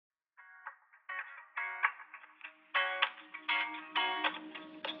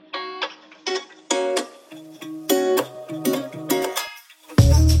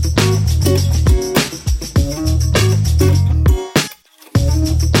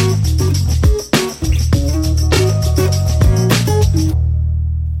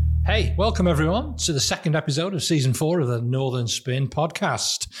Welcome everyone to the second episode of season 4 of the Northern Spin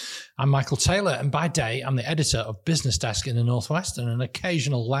podcast. I'm Michael Taylor, and by day I'm the editor of Business Desk in the Northwest and an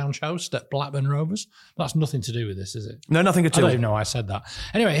occasional lounge host at Blackburn Rovers. That's nothing to do with this, is it? No, nothing at all. I don't even know why I said that.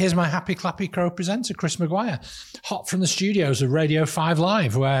 Anyway, here's my happy clappy crow presenter, Chris Maguire, hot from the studios of Radio 5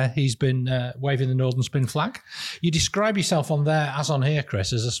 Live, where he's been waving the Northern Spin flag. You describe yourself on there as on here,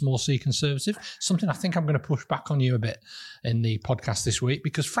 Chris, as a small C conservative, something I think I'm going to push back on you a bit in the podcast this week,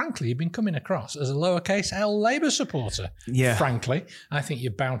 because frankly, you've been coming across as a lowercase L Labour supporter. Yeah. Frankly, I think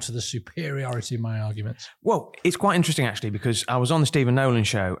you're bound to the superiority of my arguments. Well, it's quite interesting actually, because I was on the Stephen Nolan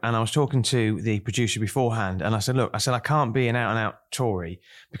show and I was talking to the producer beforehand, and I said, look, I can't be an out and out Tory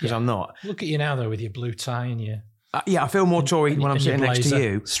because I'm not. Look at you now though, with your blue tie and your... I feel more Tory when I'm sitting next to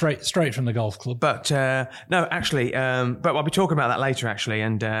you. Straight from the golf club. But no, actually, but I'll be talking about that later, actually,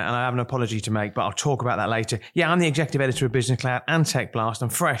 and I have an apology to make, but I'll talk about that later. Yeah, I'm the executive editor of Business Cloud and Tech Blast. I'm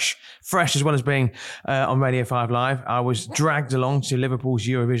fresh as well as being on Radio 5 Live. I was dragged along to Liverpool's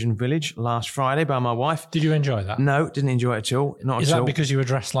Eurovision Village last Friday by my wife. Did you enjoy that? No, didn't enjoy it at all. Not at all. Is that because you were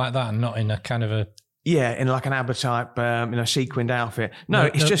dressed like that and not in a kind of a... Yeah, in like an ABBA type, sequined outfit. No,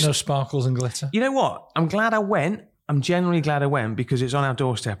 it's just... No sparkles and glitter? You know what? I'm glad I went. I'm genuinely glad I went because it's on our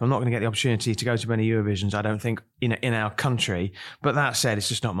doorstep. I'm not going to get the opportunity to go to many Eurovisions, I don't think, in our country. But that said, it's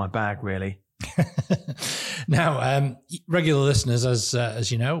just not my bag, really. Now, regular listeners,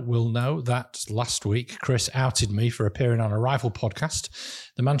 as you know, will know that last week Chris outed me for appearing on a rival podcast,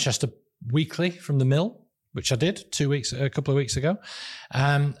 the Manchester Weekly from the Mill, which I did a couple of weeks ago,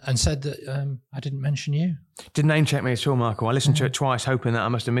 and said that I didn't mention you. Didn't name check me at all, Michael. I listened to it twice, hoping that I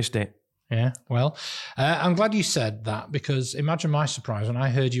must have missed it. Yeah, well, I'm glad you said that, because imagine my surprise when I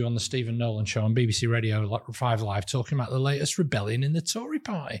heard you on the Stephen Nolan show on BBC Radio 5 Live talking about the latest rebellion in the Tory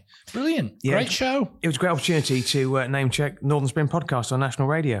party. Brilliant. Yeah, great show. It was a great opportunity to name check Northern Spin podcast on national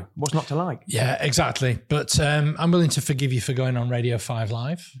radio. What's not to like? Yeah, exactly. But I'm willing to forgive you for going on Radio 5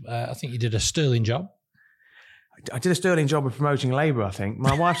 Live. I think you did a sterling job. I did a sterling job of promoting Labour, I think.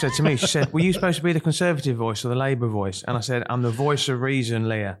 My wife said to me, she said, were you supposed to be the Conservative voice or the Labour voice? And I said, I'm the voice of reason,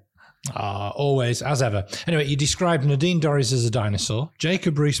 Leah. Always, as ever. Anyway, you described Nadine Dorries as a dinosaur,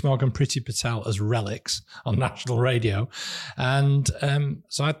 Jacob Rees-Mogg and Priti Patel as relics on national radio, and you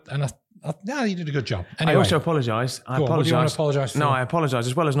did a good job. Anyway, I also apologise. What do you want to apologise for? No, I apologise.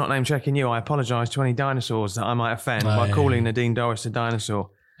 As well as not name checking you, I apologise to any dinosaurs that I might offend by calling Nadine Dorries a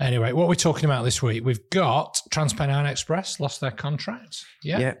dinosaur. Anyway, what we're talking about this week, we've got TransPennine Express lost their contract.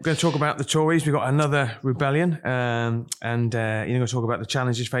 Yeah, we're going to talk about the Tories. We've got another rebellion, and you're going to talk about the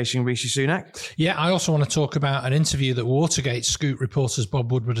challenges facing Rishi Sunak. Yeah, I also want to talk about an interview that Watergate Scoop reporters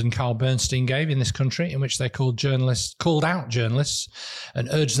Bob Woodward and Carl Bernstein gave in this country, in which they called out journalists and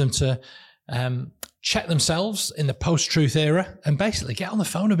urged them to check themselves in the post-truth era and basically get on the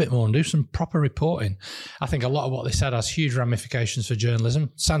phone a bit more and do some proper reporting. I think a lot of what they said has huge ramifications for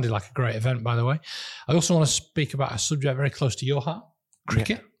journalism. Sounded like a great event, by the way. I also want to speak about a subject very close to your heart,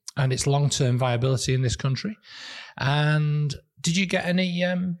 cricket, and its long-term viability in this country. And did you get any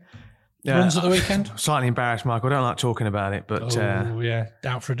runs at the weekend? Slightly embarrassed, Michael. I don't like talking about it, but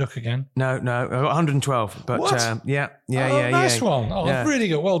out for a duck again. No, I got 112. But what? Nice one. That's really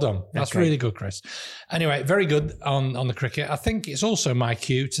good. Well done. That's really good, Chris. Anyway, very good on the cricket. I think it's also my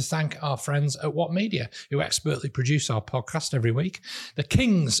cue to thank our friends at What Media, who expertly produce our podcast every week. The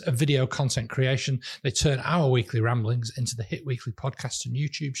kings of video content creation. They turn our weekly ramblings into the hit weekly podcast and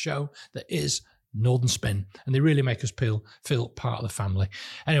YouTube show that is Northern Spin, and they really make us feel part of the family.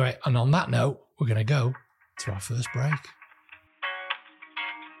 Anyway, and on that note, we're going to go to our first break.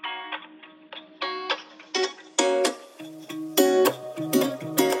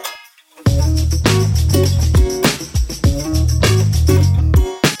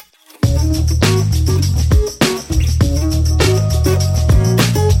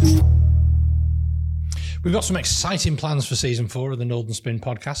 We've got some exciting plans for season 4 of the Northern Spin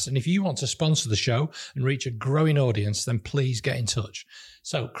podcast, and if you want to sponsor the show and reach a growing audience, then please get in touch.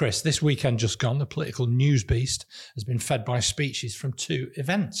 So, Chris, this weekend just gone, the political news beast has been fed by speeches from 2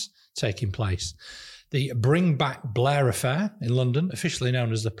 events taking place. The Bring Back Blair affair in London, officially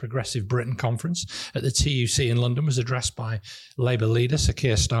known as the Progressive Britain Conference at the TUC in London, was addressed by Labour leader Sir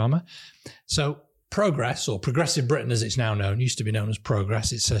Keir Starmer. So, Progress, or Progressive Britain as it's now known, used to be known as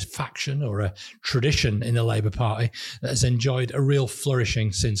Progress. It's a faction or a tradition in the Labour Party that has enjoyed a real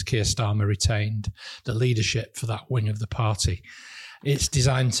flourishing since Keir Starmer retained the leadership for that wing of the party.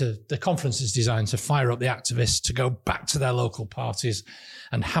 The conference is designed to fire up the activists to go back to their local parties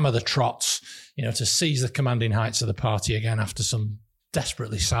and hammer the trots, to seize the commanding heights of the party again after some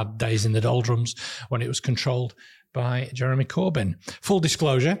desperately sad days in the doldrums when it was controlled by Jeremy Corbyn. Full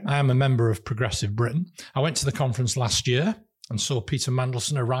disclosure, I am a member of Progressive Britain. I went to the conference last year and saw Peter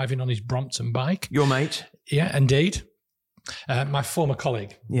Mandelson arriving on his Brompton bike. Your mate? Yeah, indeed. My former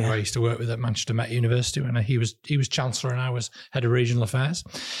colleague, who I used to work with at Manchester Met University when he was Chancellor and I was Head of Regional Affairs.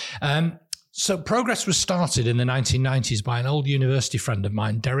 So progress was started in the 1990s by an old university friend of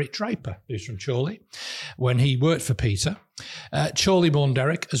mine, Derek Draper, who's from Chorley, when he worked for Peter. Chorley-born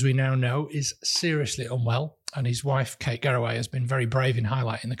Derek, as we now know, is seriously unwell, and his wife, Kate Garraway, has been very brave in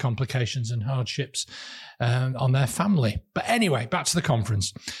highlighting the complications and hardships on their family. But anyway, back to the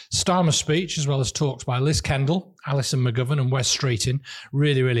conference. Starmer's speech, as well as talks by Liz Kendall, Alison McGovern and Wes Streeting,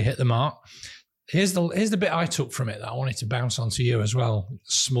 really hit the mark. Here's the bit I took from it that I wanted to bounce onto you as well,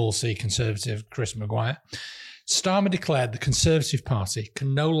 small C Conservative Chris Maguire. Starmer declared the Conservative Party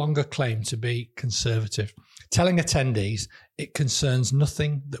can no longer claim to be conservative, telling attendees it concerns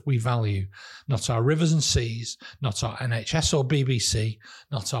nothing that we value, not our rivers and seas, not our NHS or BBC,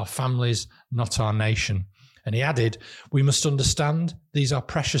 not our families, not our nation. And he added, we must understand these are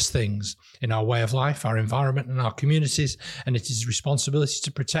precious things in our way of life, our environment and our communities, and it is a responsibility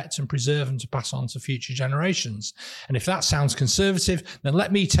to protect and preserve and to pass on to future generations. And if that sounds conservative, then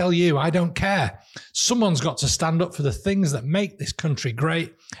let me tell you, I don't care. Someone's got to stand up for the things that make this country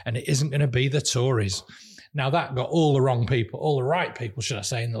great, and it isn't going to be the Tories. Now, that got all the wrong people, all the right people, should I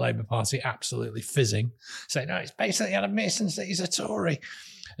say, in the Labour Party absolutely fizzing, saying, no, it's basically an admittance that he's a Tory.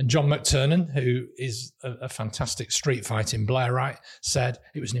 And John McTernan, who is a fantastic street fighting Blairite, said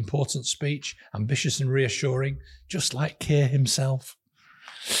it was an important speech, ambitious and reassuring, just like Keir himself.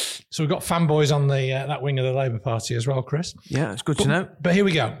 So we've got fanboys on the that wing of the Labour Party as well, Chris. Yeah, it's good to know. But here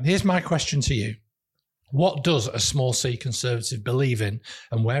we go. Here's my question to you. What does a small C Conservative believe in,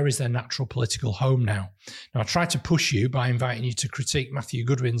 and where is their natural political home now? Now, I tried to push you by inviting you to critique Matthew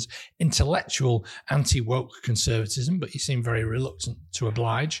Goodwin's intellectual anti-woke conservatism, but you seem very reluctant to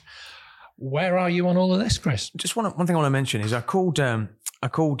oblige. Where are you on all of this, Chris? Just one thing I want to mention is I called Keir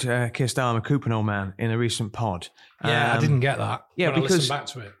Starmer Cooper old man in a recent pod. Yeah, I didn't get that. Yeah, because I listened back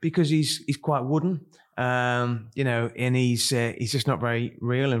to it because he's quite wooden. And he's just not very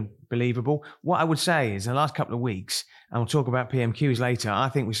real and believable. What I would say is in the last couple of weeks, and we'll talk about PMQs later, I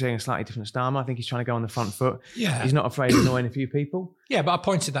think we're seeing a slightly different Starmer. I think he's trying to go on the front foot. Yeah. He's not afraid of annoying a few people. Yeah, but I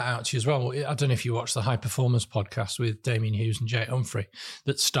pointed that out to you as well. I don't know if you watched the High Performance podcast with Damien Hughes and Jay Humphrey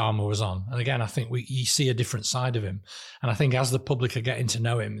that Starmer was on. And again, I think you see a different side of him. And I think as the public are getting to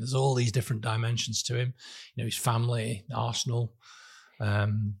know him, there's all these different dimensions to him. His family, Arsenal.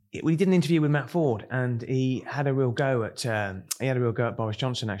 We did an interview with Matt Ford, and he had a real go at Boris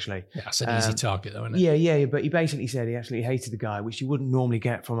Johnson. Actually, yeah, that's an easy target, though, isn't it? Yeah. But he basically said he actually hated the guy, which you wouldn't normally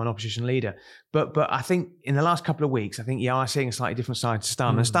get from an opposition leader. But I think in the last couple of weeks, I think you are seeing a slightly different side to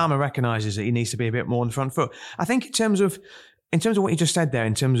Starmer, and Starmer recognises that he needs to be a bit more on the front foot. I think in terms of what you just said there,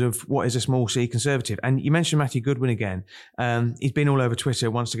 in terms of what is a small C Conservative, and you mentioned Matthew Goodwin again. He's been all over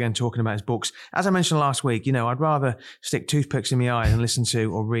Twitter once again talking about his books. As I mentioned last week, I'd rather stick toothpicks in my eye than listen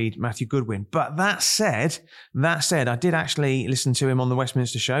to or read Matthew Goodwin. But that said, I did actually listen to him on the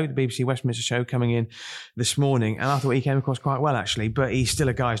Westminster show, the BBC Westminster show coming in this morning, and I thought he came across quite well actually. But he's still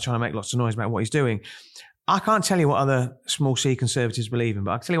a guy who's trying to make lots of noise about what he's doing. I can't tell you what other small C Conservatives believe in,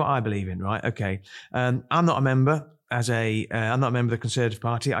 but I'll tell you what I believe in, right? Okay. I'm not a member. I'm not a member of the Conservative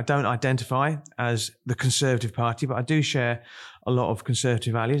Party. I don't identify as the Conservative Party, but I do share a lot of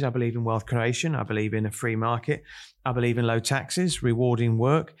Conservative values. I believe in wealth creation. I believe in a free market. I believe in low taxes, rewarding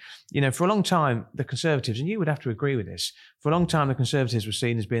work. For a long time, the Conservatives, and you would have to agree with this, for a long time, the Conservatives were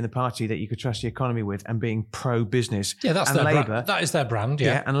seen as being the party that you could trust the economy with and being pro-business. Yeah, that's their brand. That is their brand,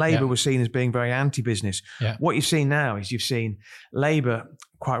 yeah. And Labour was seen as being very anti-business. Yeah. What you've seen now is you've seen Labour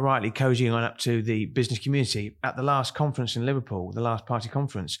quite rightly cozying on up to the business community. At the last conference in Liverpool, the last party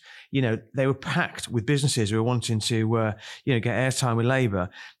conference, they were packed with businesses who were wanting to, get airtime with Labour.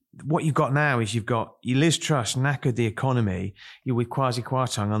 What you've got now is you've got Liz Truss knackered the economy with Kwasi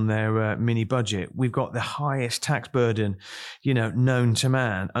Kwarteng on their mini budget. We've got the highest tax burden, known to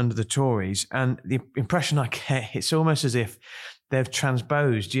man under the Tories. And the impression I get, it's almost as if they've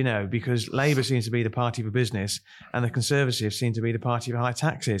transposed, because Labour seems to be the party for business and the Conservatives seem to be the party for high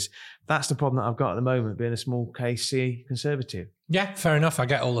taxes. That's the problem that I've got at the moment, being a small case C Conservative. Yeah, fair enough. I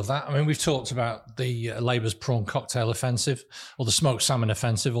get all of that. I mean, we've talked about the Labour's prawn cocktail offensive, or the smoked salmon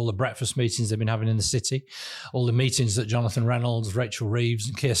offensive, all the breakfast meetings they've been having in the city, all the meetings that Jonathan Reynolds, Rachel Reeves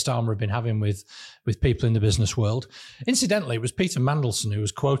and Keir Starmer have been having with people in the business world. Incidentally, it was Peter Mandelson who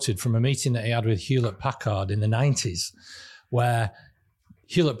was quoted from a meeting that he had with Hewlett-Packard in the 90s, where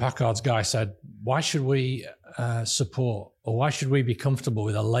Hewlett-Packard's guy said, why should we support or why should we be comfortable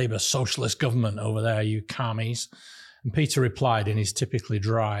with a Labour socialist government over there, you commies? And Peter replied in his typically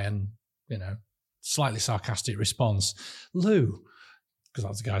dry and, slightly sarcastic response, Lou, because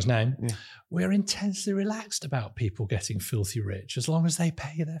that's the guy's name, we're intensely relaxed about people getting filthy rich as long as they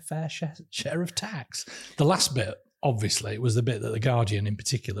pay their fair share of tax. The last bit, obviously, was the bit that The Guardian in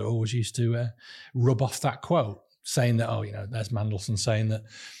particular always used to rub off that quote, saying that, there's Mandelson saying that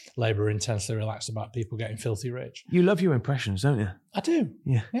Labour are intensely relaxed about people getting filthy rich. You love your impressions, don't you? I do.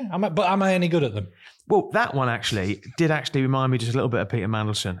 Yeah. But am I any good at them? Well, that one did remind me just a little bit of Peter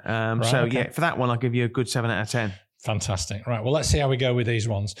Mandelson. For that one, I'll give you a good 7 out of 10. Fantastic. Right, well, let's see how we go with these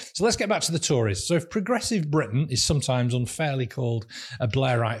ones. So let's get back to the Tories. So if Progressive Britain is sometimes unfairly called a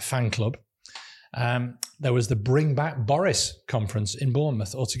Blairite fan club, there was the Bring Back Boris conference in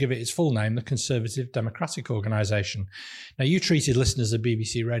Bournemouth, or to give it its full name, the Conservative Democratic Organisation. Now, you treated listeners of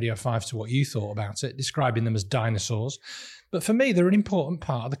BBC Radio 5 to what you thought about it, describing them as dinosaurs. But for me, they're an important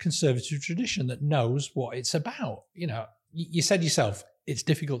part of the Conservative tradition that knows what it's about. You said yourself, it's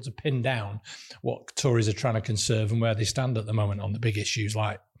difficult to pin down what Tories are trying to conserve and where they stand at the moment on the big issues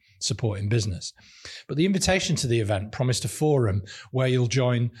like supporting business. But the invitation to the event promised a forum where you'll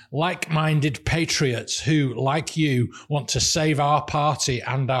join like-minded patriots who, like you, want to save our party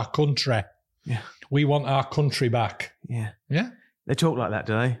and our country. Yeah. We want our country back. Yeah. Yeah? They talk like that,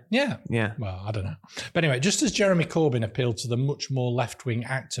 do they? Yeah. Yeah. Well, I don't know. But anyway, just as Jeremy Corbyn appealed to the much more left-wing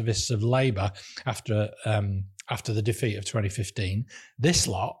activists of Labour after the defeat of 2015, this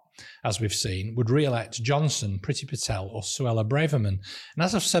lot, as we've seen, would re-elect Johnson, Priti Patel or Suella Braverman. And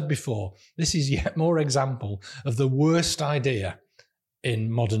as I've said before, this is yet more example of the worst idea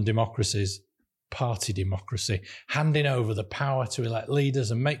in modern democracies, party democracy, handing over the power to elect leaders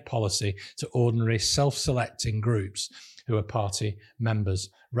and make policy to ordinary self-selecting groups who are party members,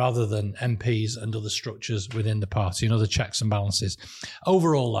 rather than MPs and other structures within the party and other checks and balances.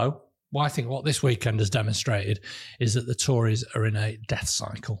 Overall, though, I think what this weekend has demonstrated is that the Tories are in a death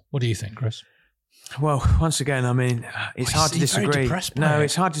cycle. What do you think, Chris? Well, once again, it's hard to disagree. No,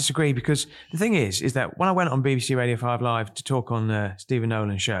 it's hard to disagree because the thing is that when I went on BBC Radio 5 Live to talk on Stephen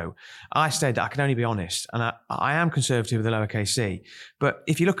Nolan's show, I said that I can only be honest, and I am Conservative with a lowercase c. But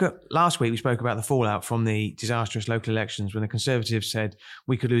if you look at last week, we spoke about the fallout from the disastrous local elections when the Conservatives said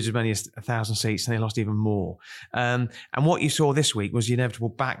we could lose as many as 1,000 seats, and they lost even more. And what you saw this week was the inevitable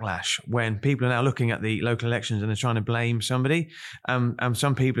backlash when people are now looking at the local elections and they're trying to blame somebody. And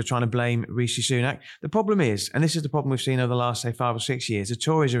some people are trying to blame Rishi Sunak. The problem is, and this is the problem we've seen over the last, say, 5 or 6 years, the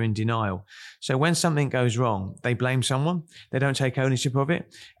Tories are in denial. So when something goes wrong, they blame someone. They don't take ownership of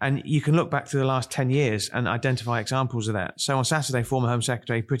it. And you can look back to the last 10 years and identify examples of that. So on Saturday, former Home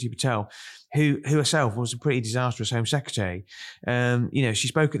Secretary Priti Patel, who herself was a pretty disastrous Home Secretary, she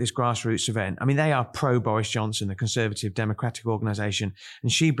spoke at this grassroots event. They are pro-Boris Johnson, the Conservative Democratic Organisation,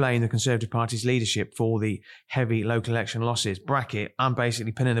 and she blamed the Conservative Party's leadership for the heavy local election losses. Bracket, I'm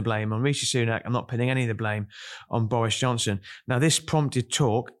basically pinning the blame on Rishi Sunak. I'm not pinning any of the blame on Boris Johnson. Now, this prompted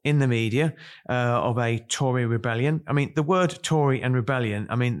talk in the media of a Tory rebellion. The word Tory and rebellion,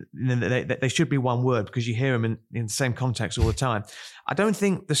 they should be one word because you hear them in the same context all the time. I don't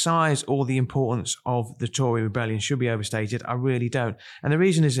think the size or the importance of the Tory rebellion should be overstated. I really don't. And the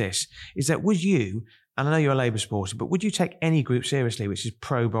reason is this, is that would you, and I know you're a Labour supporter, but would you take any group seriously which is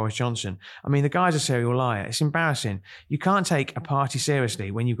pro-Boris Johnson? The guy's a serial liar. It's embarrassing. You can't take a party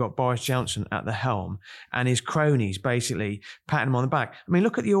seriously when you've got Boris Johnson at the helm and his cronies basically patting him on the back.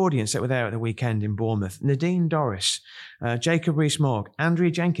 Look at the audience that were there at the weekend in Bournemouth. Nadine Dorris, Jacob Rees-Mogg,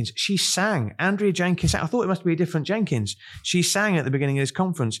 Andrea Jenkins. She sang. Andrea Jenkins, I thought it must be a different Jenkins. She sang at the beginning of this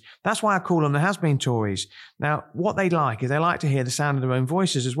conference. That's why I call them the has-been Tories. Now, what they like is they like to hear the sound of their own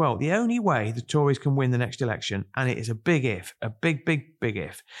voices as well. The only way the Tories can win the next election, and it is a big if, a big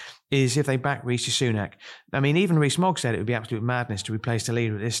if, is if they back Rishi Sunak. Even Rees-Mogg said it would be absolute madness to replace the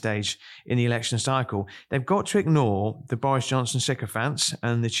leader at this stage in the election cycle. They've got to ignore the Boris Johnson sycophants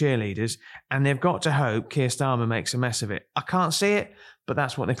and the cheerleaders, and they've got to hope Keir Starmer makes a mess of it. I can't see it, but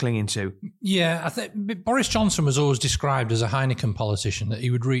that's what they're clinging to. Yeah, I think Boris Johnson was always described as a Heineken politician, that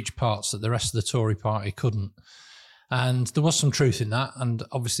he would reach parts that the rest of the Tory party couldn't. And there was some truth in that. And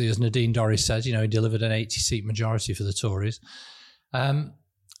obviously, as Nadine Dorries said, he delivered an 80-seat majority for the Tories.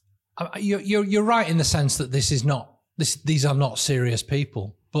 You're right in the sense that these are not serious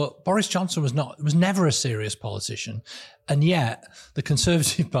people. But Boris Johnson was never a serious politician. And yet the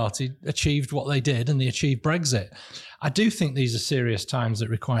Conservative Party achieved what they did, and they achieved Brexit. I do think these are serious times that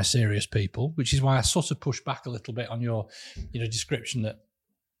require serious people, which is why I sort of push back a little bit on your description that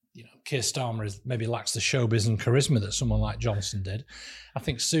Keir Starmer maybe lacks the showbiz and charisma that someone like Johnson did. I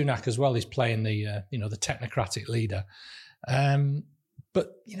think Sunak as well is playing the the technocratic leader.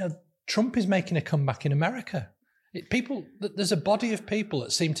 But, Trump is making a comeback in America. There's a body of people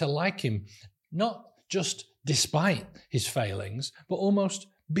that seem to like him, not just despite his failings, but almost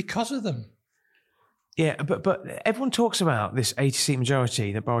because of them. Yeah, but everyone talks about this 80-seat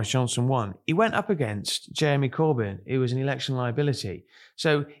majority that Boris Johnson won. He went up against Jeremy Corbyn, who was an election liability.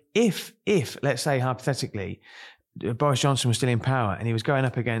 So if let's say hypothetically, Boris Johnson was still in power and he was going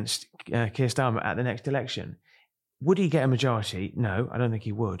up against Keir Starmer at the next election, would he get a majority? No, I don't think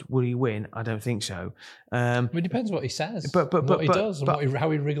he would. Would he win? I don't think so. It depends what he says, what he does, and how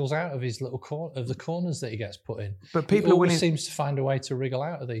he wriggles out of his little the corners that he gets put in. But people he always seems to find a way to wriggle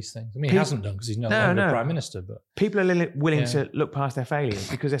out of these things. I mean, he hasn't done because he's no longer Prime Minister. But people are willing to look past their failures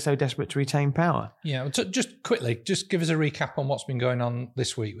because they're so desperate to retain power. Yeah. Just quickly, just give us a recap on what's been going on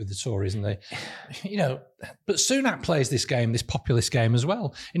this week with the Tories, and But Sunak plays this game, this populist game as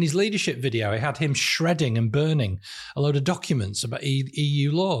well. In his leadership video, he had him shredding and burning a load of documents about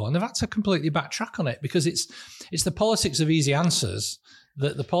EU law, and they've had to completely backtrack on it because it's the politics of easy answers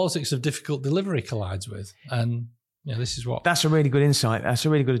that the politics of difficult delivery collides with. And this is what... That's a really good insight. That's a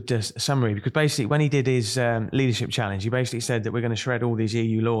really good summary, because basically when he did his leadership challenge, he basically said that we're going to shred all these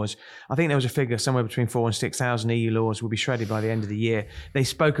EU laws. I think there was a figure somewhere between 4,000 and 6,000 EU laws will be shredded by the end of the year. They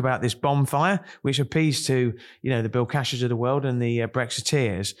spoke about this bonfire, which appeals to, the Bill Cashers of the world and the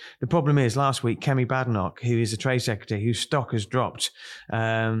Brexiteers. The problem is, last week, Kemi Badenoch, who is the Trade Secretary, whose stock has dropped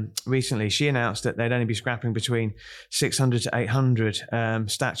recently, she announced that they'd only be scrapping between 600 to 800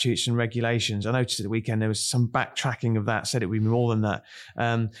 statutes and regulations. I noticed at the weekend there was some backtracking of that, said it would be more than that.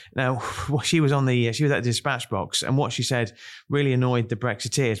 Now, she was at the dispatch box, and what she said really annoyed the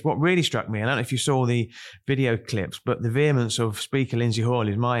Brexiteers. What really struck me, I don't know if you saw the video clips, but the vehemence of Speaker Lindsay Hoyle,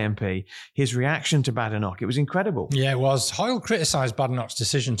 who's my MP, his reaction to Badenoch, it was incredible. Yeah, it was. Hoyle criticised Badenoch's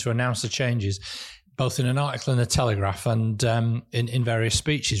decision to announce the changes, both in an article in the Telegraph and in various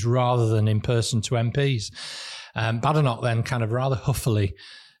speeches, rather than in person to MPs. Badenoch then kind of rather huffily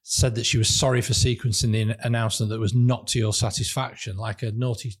said that she was sorry for sequencing the announcement that was not to your satisfaction, like a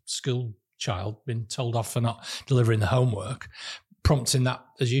naughty school child being told off for not delivering the homework, prompting that,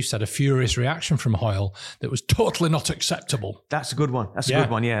 as you said, a furious reaction from Hoyle that was totally not acceptable. That's a good one. That's a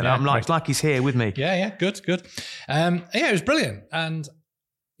good one, yeah. It's like he's here with me. Yeah, good. It was brilliant. And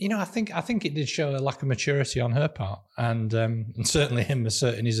I think it did show a lack of maturity on her part, and certainly him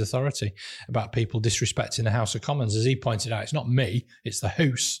asserting his authority about people disrespecting the House of Commons. As he pointed out, it's not me, it's the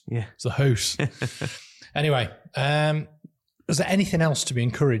House. Yeah. It's the House. Anyway, was there anything else to be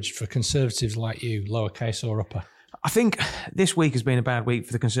encouraged for Conservatives like you, lowercase or upper? I think this week has been a bad week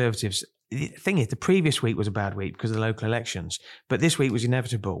for the Conservatives. The thing is, the previous week was a bad week because of the local elections, but this week was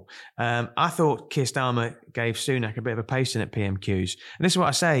inevitable. I thought Keir Starmer gave Sunak a bit of a pasting at PMQs. And this is what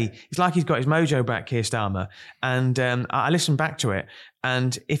I say. It's like he's got his mojo back, Keir Starmer. And I listened back to it.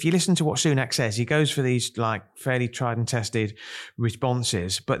 And if you listen to what Sunak says, he goes for these fairly tried and tested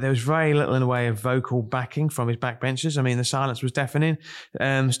responses, but there was very little in the way of vocal backing from his backbenchers. I mean, the silence was deafening.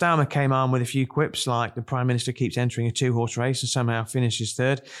 Starmer came on with a few quips like the Prime Minister keeps entering a 2-horse race and somehow finishes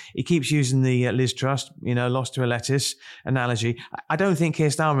third. He keeps using the Liz Truss, lost to a lettuce analogy. I don't think Keir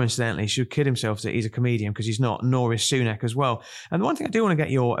Starmer, incidentally, should kid himself that he's a comedian, because he's not, nor is Sunak as well. And the one thing I do want to get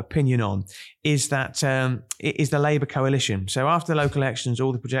your opinion on is that is the Labour coalition. So after the local elections,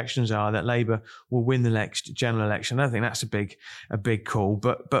 all the projections are that Labour will win the next general election. I don't think that's a big call,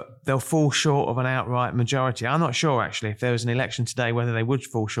 but they'll fall short of an outright majority. I'm not sure, actually, if there was an election today, whether they would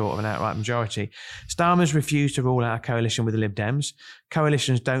fall short of an outright majority. Starmer's refused to rule out a coalition with the Lib Dems.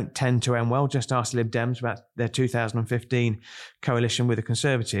 Coalitions don't tend to end well. Just ask the Lib Dems about their 2015 coalition with the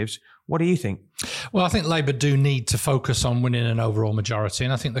Conservatives. What do you think? Well, I think Labour do need to focus on winning an overall majority.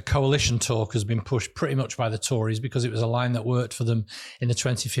 And I think the coalition talk has been pushed pretty much by the Tories because it was a line that worked for them in the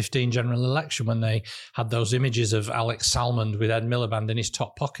 2015 general election when they had those images of Alex Salmond with Ed Miliband in his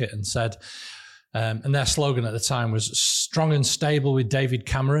top pocket and said, and their slogan at the time was strong and stable with David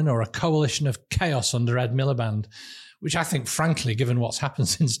Cameron, or a coalition of chaos under Ed Miliband, which I think, frankly, given what's happened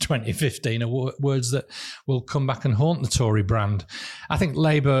since 2015, are words that will come back and haunt the Tory brand. I think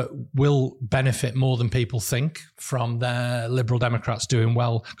Labour will benefit more than people think from their Liberal Democrats doing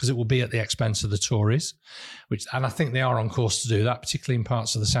well, because it will be at the expense of the Tories, and I think they are on course to do that, particularly in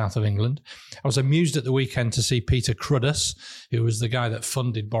parts of the south of England. I was amused at the weekend to see Peter Cruddas, who was the guy that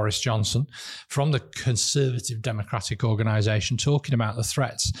funded Boris Johnson, from the Conservative Democratic Organisation, talking about the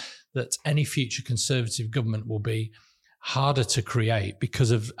threats that any future Conservative government will be harder to create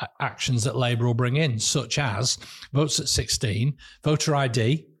because of actions that Labour will bring in, such as votes at 16, voter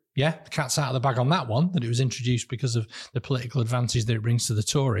ID, Yeah, the cat's out of the bag on that one, that it was introduced because of the political advantage that it brings to the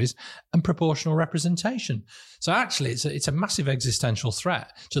Tories and proportional representation. So actually, it's a massive existential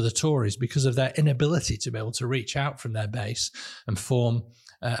threat to the Tories because of their inability to be able to reach out from their base and form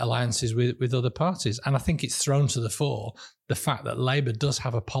alliances with other parties. And I think it's thrown to the fore the fact that Labour does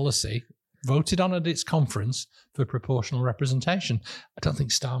have a policy voted on at its conference for proportional representation. I don't think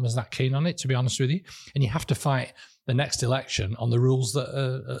Starmer's that keen on it, to be honest with you. And you have to fight the next election on the rules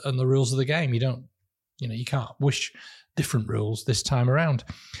that and the rules of the game. You can't wish different rules this time around.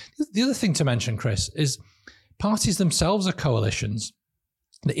 The other thing to mention, Chris, is parties themselves are coalitions.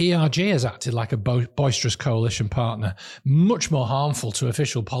 The ERG has acted like a boisterous coalition partner, much more harmful to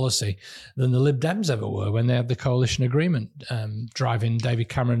official policy than the Lib Dems ever were when they had the coalition agreement driving David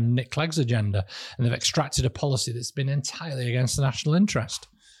Cameron and Nick Clegg's agenda. And they've extracted a policy that's been entirely against the national interest.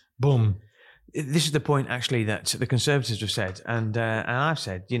 Boom. This is the point, actually, that the Conservatives have said, and I've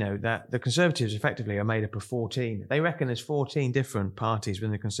said, that the Conservatives effectively are made up of 14. They reckon there's 14 different parties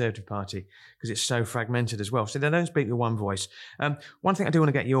within the Conservative Party because it's so fragmented as well. So they don't speak with one voice. One thing I do want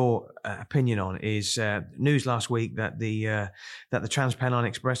to get your opinion on is news last week that the Trans-Pennine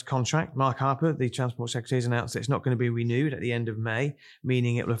Express contract, Mark Harper, the Transport Secretary, has announced that it's not going to be renewed at the end of May,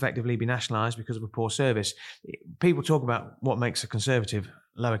 meaning it will effectively be nationalised because of a poor service. People talk about what makes a Conservative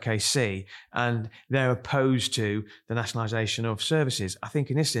lowercase c, and they're opposed to the nationalisation of services. I think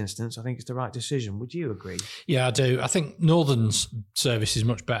in this instance, it's the right decision. Would you agree? Yeah, I do. I think Northern's service is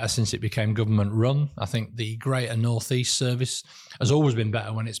much better since it became government run. I think the Greater North East service has always been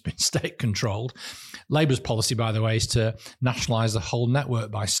better when it's been state controlled. Labour's policy, by the way, is to nationalise the whole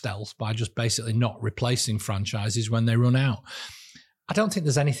network by stealth, by just basically not replacing franchises when they run out. I don't think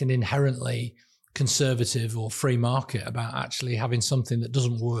there's anything inherently conservative or free market about actually having something that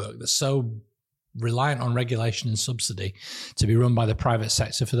doesn't work, that's so reliant on regulation and subsidy, to be run by the private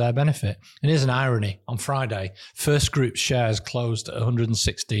sector for their benefit. And here's an irony. On Friday, First Group shares closed at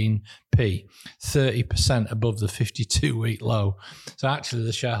 116p, 30% above the 52-week low. So actually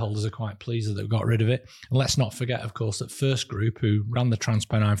the shareholders are quite pleased that they've got rid of it. And let's not forget, of course, that First Group, who ran the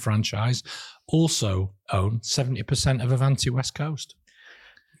Trans-Pennine franchise, also own 70% of Avanti West Coast.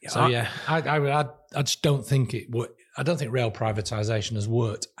 So I just don't think I don't think rail privatisation has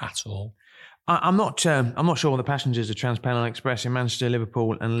worked at all. I'm not sure what the passengers of Trans-Pennine Express in Manchester,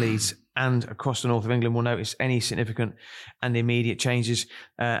 Liverpool and Leeds and across the north of England will notice any significant and immediate changes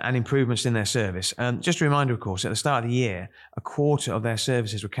and improvements in their service. Just a reminder, of course, at the start of the year, a quarter of their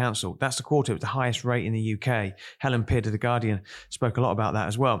services were cancelled. That's the quarter with the highest rate in the UK. Helen Pidd of The Guardian spoke a lot about that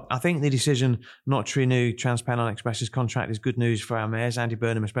as well. I think the decision not to renew Trans-Pennine Express's contract is good news for our mayors, Andy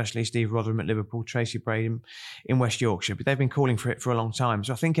Burnham especially, Steve Rotherham at Liverpool, Tracy Braden in West Yorkshire. But they've been calling for it for a long time.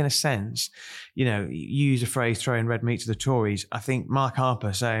 So I think in a sense, you use the phrase throwing red meat to the Tories. I think Mark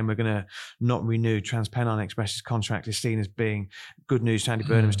Harper saying we're going to not renew Trans-Pennine Express's contract is seen as being good news to Andy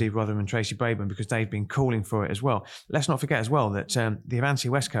Burnham, Steve Rotherham and Tracy Braden because they've been calling for it as well. Let's not forget as well that the Avanti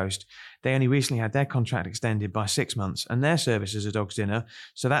West Coast, they only recently had their contract extended by 6 months and their service is a dog's dinner.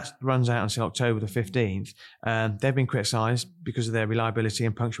 So that runs out until October the 15th. They've been criticised because of their reliability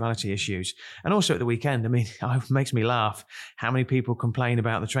and punctuality issues. And also at the weekend, it makes me laugh how many people complain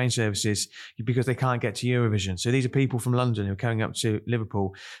about the train services because they can't get to Eurovision. So these are people from London who are coming up to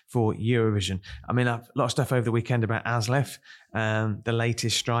Liverpool for Eurovision. A lot of stuff over the weekend about ASLEF, the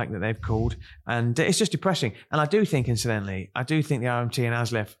latest strike that they've called. And it's just depressing. And I do think, incidentally, the RMT and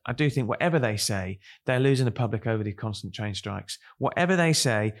ASLEF, I do think whatever they say, they're losing the public over these constant train strikes. Whatever they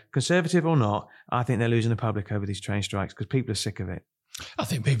say, Conservative or not, I think they're losing the public over these train strikes because people are sick of it. I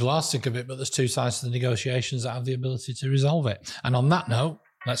think people are sick of it, but there's two sides to the negotiations that have the ability to resolve it. And on that note,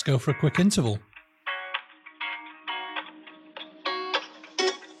 let's go for a quick interval.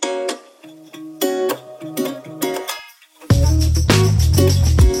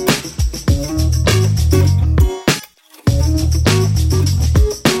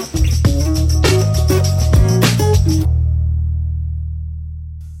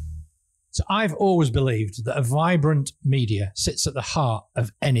 So I've always believed that a vibrant media sits at the heart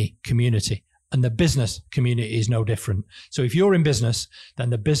of any community, and the business community is no different. So if you're in business, then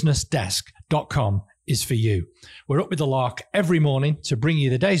thebusinessdesk.com is for you. We're up with the lark every morning to bring you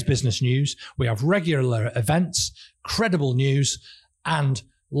the day's business news. We have regular events, credible news, and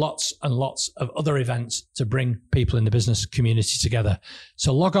lots and lots of other events to bring people in the business community together.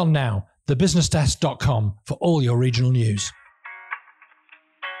 So log on now, thebusinessdesk.com, for all your regional news.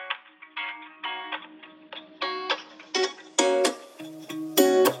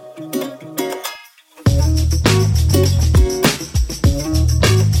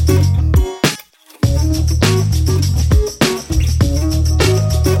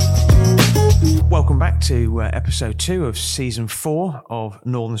 to episode 2 of season 4 of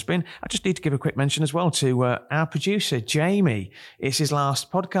Northern Spin. I just need to give a quick mention as well to our producer, Jamie. It's his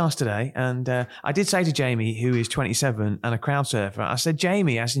last podcast today. And I did say to Jamie, who is 27 and a crowd surfer, I said,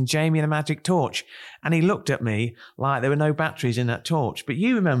 Jamie, as in Jamie and the Magic Torch. And he looked at me like there were no batteries in that torch. But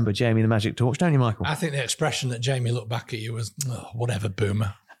you remember Jamie and the Magic Torch, don't you, Michael? I think the expression that Jamie looked back at you was, oh, whatever,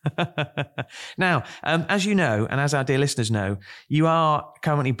 boomer. Now, as you know, and as our dear listeners know, you are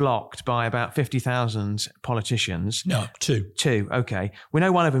currently blocked by about 50,000 politicians. No, two. Two, okay. We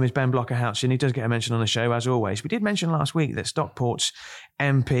know one of them is Ben Blocker-Houchen. He does get a mention on the show, as always. We did mention last week that Stockport's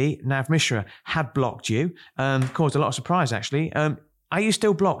MP, Nav Mishra, had blocked you. Caused a lot of surprise, actually. Are you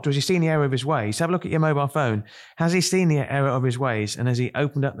still blocked, or has he seen the error of his ways? Have a look at your mobile phone. Has he seen the error of his ways, and has he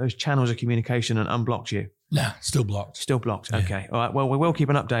opened up those channels of communication and unblocked you? Nah, still blocked. Still blocked. Okay. All right. Well, we will keep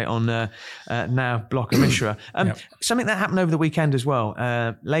an update on now Blocker Mishra. Yep. Something that happened over the weekend as well.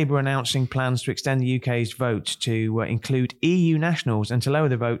 Labour announcing plans to extend the UK's vote to include EU nationals and to lower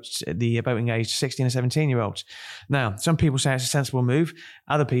the voting age to 16 and 17-year-olds. Now, some people say it's a sensible move.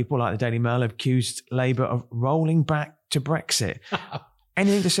 Other people, like the Daily Mail, have accused Labour of rolling back to Brexit.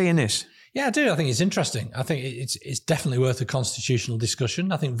 Anything to see in this? Yeah, I do. I think it's interesting. I think it's definitely worth a constitutional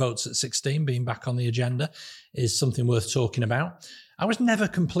discussion. I think votes at 16 being back on the agenda is something worth talking about. I was never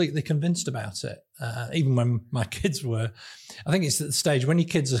completely convinced about it, even when my kids were. I think it's at the stage when your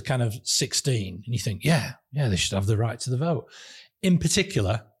kids are kind of 16 and you think, yeah, they should have the right to the vote. In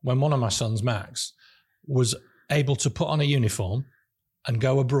particular, when one of my sons, Max, was able to put on a uniform and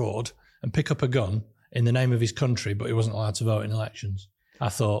go abroad and pick up a gun in the name of his country, but he wasn't allowed to vote in elections. I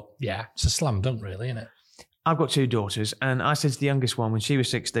thought, yeah, it's a slam dunk, really, isn't it? I've got 2 daughters, and I said to the youngest one when she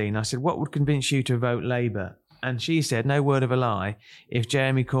was 16, I said, what would convince you to vote Labour? And she said, no word of a lie, if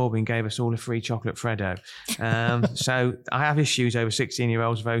Jeremy Corbyn gave us all a free chocolate Freddo. So I have issues over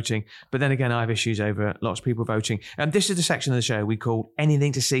 16-year-olds voting, but then again, I have issues over lots of people voting. And this is the section of the show we call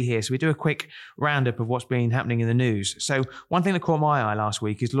Anything to See Here. So we do a quick roundup of what's been happening in the news. So one thing that caught my eye last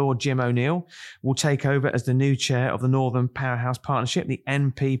week is Lord Jim O'Neill will take over as the new chair of the Northern Powerhouse Partnership, the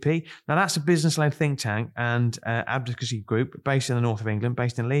NPP. Now, that's a business-led think tank and advocacy group based in the north of England,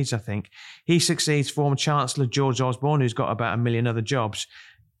 based in Leeds, I think. He succeeds former Chancellor George Osborne, who's got about 1 million other jobs.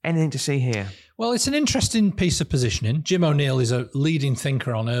 Anything to see here? Well, it's an interesting piece of positioning. Jim O'Neill is a leading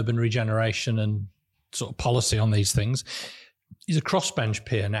thinker on urban regeneration and sort of policy on these things. He's a crossbench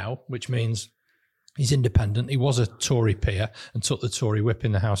peer now, which means he's independent. He was a Tory peer and took the Tory whip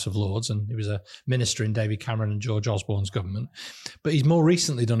in the House of Lords, and he was a minister in David Cameron and George Osborne's government. But he's more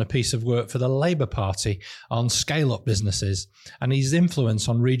recently done a piece of work for the Labour Party on scale-up businesses, and his influence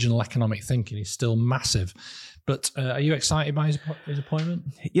on regional economic thinking is still massive. But are you excited by his appointment?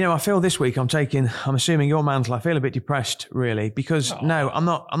 You know, I feel this week I'm assuming your mantle. I feel a bit depressed, really, because no, I'm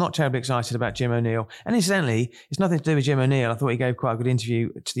not terribly excited about Jim O'Neill. And incidentally, it's nothing to do with Jim O'Neill. I thought he gave quite a good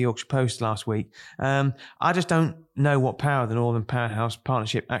interview to the Yorkshire Post last week. I just don't know what power the Northern Powerhouse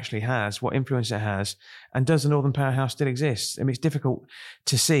Partnership actually has, what influence it has, and does the Northern Powerhouse still exist? I mean, it's difficult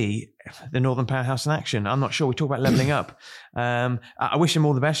to see the Northern Powerhouse in action. I'm not sure. We talk about levelling up. I wish him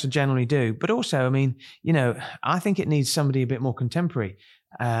all the best. I generally do. But also, I mean, you know, I think it needs somebody a bit more contemporary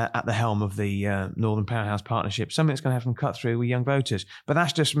at the helm of the Northern Powerhouse Partnership, something that's going to have them cut through with young voters. But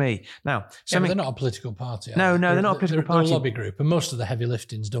that's just me. Now, but they're not a political party. No, they're not a political party. They're a lobby group, and most of the heavy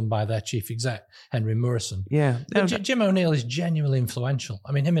lifting is done by their chief exec, Henry Morrison. Yeah. Jim O'Neill is genuinely influential.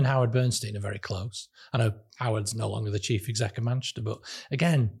 I mean, him and Howard Bernstein are very close. I know Howard's no longer the chief exec of Manchester, but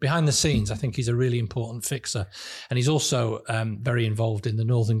again, behind the scenes, I think he's a really important fixer. And he's also very involved in the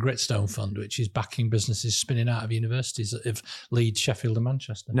Northern Gritstone Fund, which is backing businesses spinning out of universities of Leeds, Sheffield and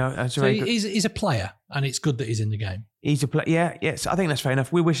Manchester. No, that's so he's a player, and it's good that he's in the game. He's a player. Yeah, yes, I think that's fair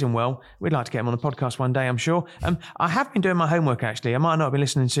enough. We wish him well. We'd like to get him on the podcast one day, I'm sure. I have been doing my homework, actually. I might not have been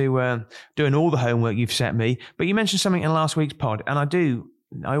listening to doing all the homework you've set me, but you mentioned something in last week's pod, and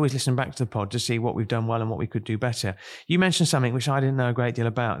I always listen back to the pod to see what we've done well and what we could do better. You mentioned something which I didn't know a great deal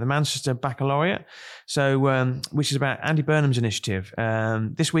about, the Manchester Baccalaureate, which is about Andy Burnham's initiative.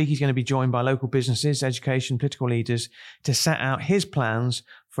 This week he's going to be joined by local businesses, education, political leaders to set out his plans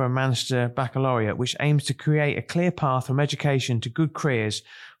for a Manchester Baccalaureate, which aims to create a clear path from education to good careers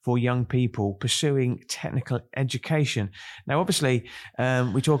for young people pursuing technical education. Now, obviously,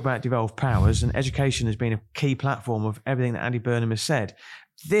 we talk about devolved powers, and education has been a key platform of everything that Andy Burnham has said.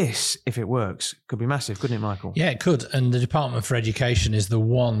 This, if it works, could be massive, couldn't it, Michael? Yeah, it could. And the Department for Education is the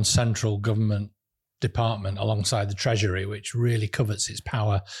one central government department alongside the Treasury, which really covets its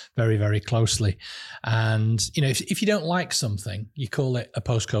power very, very closely. And, you know, if you don't like something, you call it a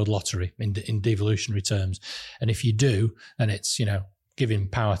postcode lottery in devolutionary terms. And if you do, then it's, you know, giving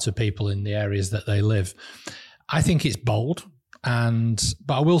power to people in the areas that they live. I think it's bold.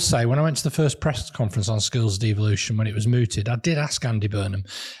 But I will say, when I went to the first press conference on skills devolution, when it was mooted, I did ask Andy Burnham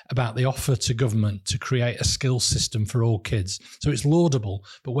about the offer to government to create a skills system for all kids. So it's laudable,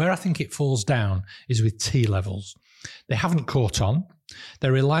 but where I think it falls down is with T levels. They haven't caught on.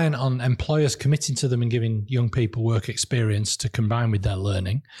 They're reliant on employers committing to them and giving young people work experience to combine with their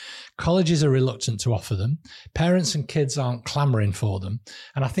learning. Colleges are reluctant to offer them. Parents and kids aren't clamouring for them.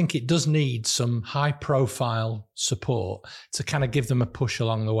 And I think it does need some high profile support to kind of give them a push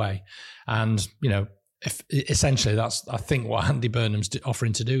along the way. And, essentially that's, I think, what Andy Burnham's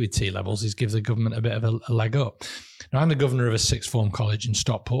offering to do with T levels is give the government a bit of a leg up. Now, I'm the governor of a sixth form college in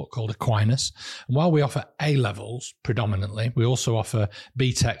Stockport called Aquinas. And while we offer A levels predominantly, we also offer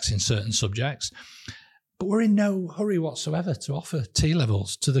BTECs in certain subjects. But we're in no hurry whatsoever to offer T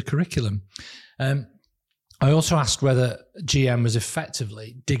levels to the curriculum. I also asked whether GM was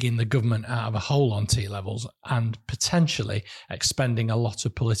effectively digging the government out of a hole on T levels and potentially expending a lot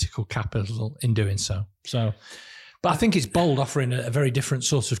of political capital in doing so. But I think it's bold, offering a very different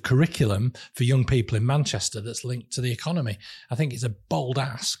sort of curriculum for young people in Manchester that's linked to the economy. I think it's a bold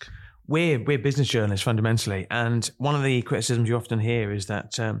ask. We're business journalists fundamentally, and one of the criticisms you often hear is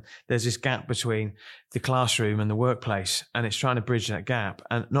that there's this gap between the classroom and the workplace, and it's trying to bridge that gap.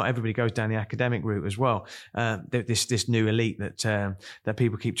 And not everybody goes down the academic route as well. This new elite that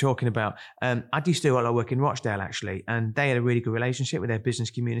people keep talking about. I used to do a lot of work in Rochdale actually, and they had a really good relationship with their business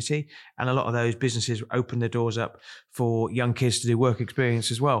community, and a lot of those businesses opened their doors up for young kids to do work experience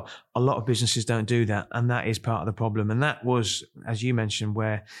as well. A lot of businesses don't do that, and that is part of the problem. And that was, as you mentioned,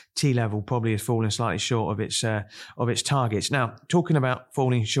 where T level probably has fallen slightly short of its targets. Now, talking about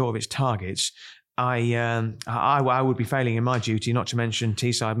falling short of its targets, I would be failing in my duty not to mention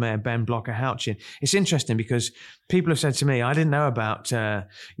Teesside Mayor Ben Blocker Houchen. It's interesting because people have said to me, I didn't know about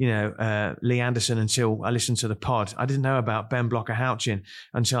Lee Anderson until I listened to the pod. I didn't know about Ben Blocker Houchen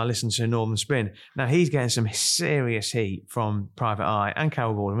until I listened to Northern Spin. Now he's getting some serious heat from Private Eye and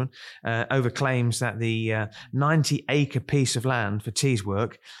Carol Vorderman over claims that the 90-acre piece of land for Tees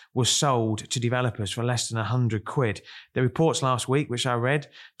work was sold to developers for less than 100 quid. The reports last week, which I read,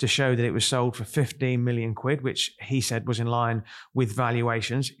 to show that it was sold for 15 million quid, which he said was in line with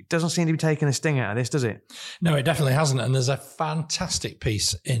valuations. It doesn't seem to be taking a sting out of this, does it? No, it definitely hasn't. And there's a fantastic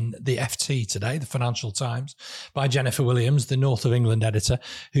piece in the FT today, the Financial Times, by Jennifer Williams, the North of England editor,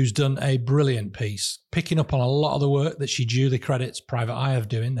 who's done a brilliant piece, picking up on a lot of the work that she duly credits Private Eye of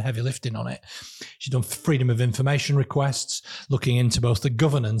doing, the heavy lifting on it. She's done freedom of information requests, looking into both the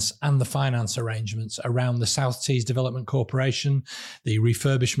governance and the finance arrangements around the South Tees Development Corporation, the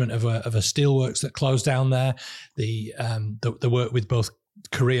refurbishment of a steelworks that closed down there, the work with both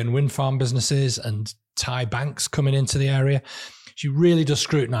Korean wind farm businesses and Thai banks coming into the area. She really does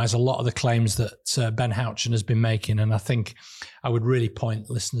scrutinise a lot of the claims that Ben Houchen has been making, and I think I would really point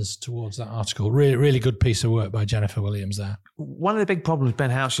listeners towards that article. Really, really good piece of work by Jennifer Williams there. One of the big problems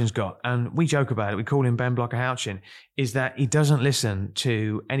Ben Houchen's got, and we joke about it, we call him Ben Blocker Houchen, is that he doesn't listen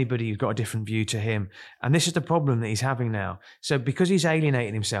to anybody who's got a different view to him. And this is the problem that he's having now. So because he's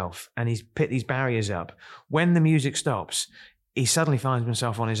alienating himself and he's put these barriers up, when the music stops, he suddenly finds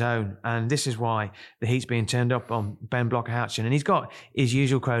himself on his own. And this is why the heat's being turned up on Ben Blocker Houchen. And he's got his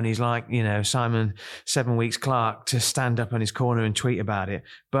usual cronies like, Simon 7 Weeks Clark to stand up on his corner and tweet about it.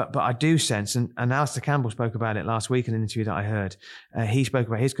 But I do sense, and Alistair Campbell spoke about it last week in an interview that I heard, he spoke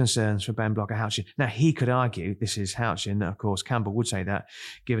about his concerns for Ben Blocker Houchen. Now, he could argue, this is Houchen, of course, Campbell would say that,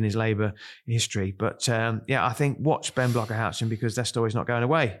 given his Labour history. But I think watch Ben Blocker Houchen because that story's not going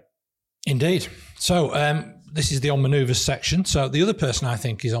away. Indeed. So this is the On Manoeuvres section. So the other person I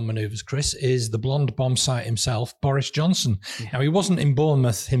think is on manoeuvres, Chris, is the blonde bombsite himself, Boris Johnson. Yeah. Now, he wasn't in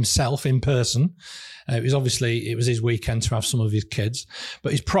Bournemouth himself in person. It was his weekend to have some of his kids,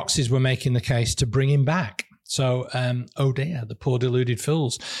 but his proxies were making the case to bring him back. So, oh dear, the poor deluded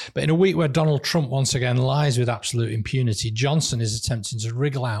fools. But in a week where Donald Trump once again lies with absolute impunity, Johnson is attempting to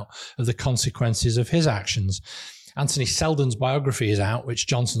wriggle out of the consequences of his actions. Anthony Seldon's biography is out, which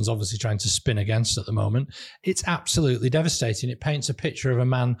Johnson's obviously trying to spin against at the moment. It's absolutely devastating. It paints a picture of a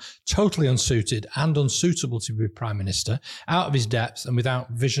man totally unsuited and unsuitable to be Prime Minister, out of his depth and without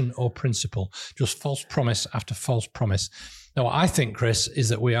vision or principle, just false promise after false promise. Now, what I think, Chris, is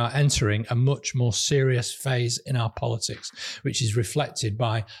that we are entering a much more serious phase in our politics, which is reflected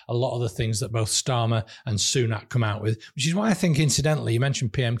by a lot of the things that both Starmer and Sunak come out with, which is why I think, incidentally, you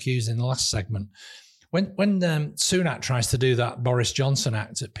mentioned PMQs in the last segment. When Sunak tries to do that Boris Johnson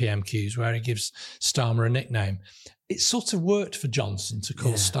act at PMQs where he gives Starmer a nickname, it sort of worked for Johnson to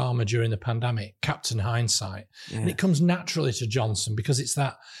call Starmer during the pandemic Captain Hindsight. And it comes naturally to Johnson because it's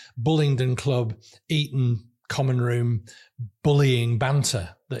that Bullingdon Club, Eton common room bullying banter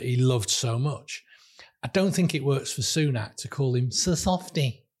that he loved so much. I don't think it works for Sunak to call him Sir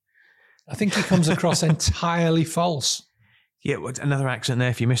Softy. I think he comes across entirely false. Yeah, another accent there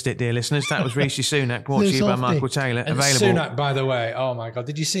if you missed it, dear listeners. That was Rishi Sunak, brought to you by Michael Taylor. And available. Sunak, by the way, oh my God,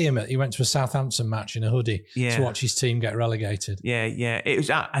 did you see him? He went to a Southampton match in a hoodie to watch his team get relegated. Yeah.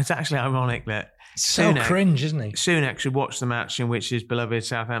 It's actually ironic that so cringe, isn't he? Sunak should watch the match in which his beloved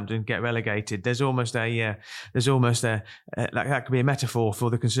Southampton get relegated. There's almost a like that could be a metaphor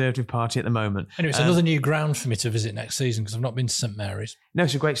for the Conservative Party at the moment. Anyway, it's another new ground for me to visit next season because I've not been to St Mary's. No,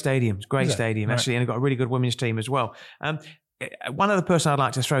 it's a great stadium. It's a great stadium, actually, and they've got a really good women's team as well. One other person I'd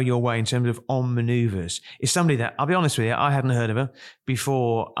like to throw your way in terms of on manoeuvres is somebody that, I'll be honest with you, I hadn't heard of her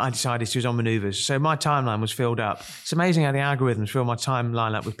before I decided she was on manoeuvres. So my timeline was filled up. It's amazing how the algorithms fill my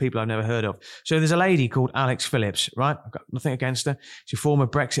timeline up with people I've never heard of. So there's a lady called Alex Phillips, right? I've got nothing against her. She's a former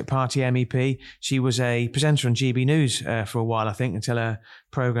Brexit Party MEP. She was a presenter on GB News for a while, I think, until her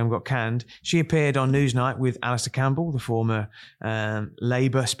programme got canned. She appeared on Newsnight with Alistair Campbell, the former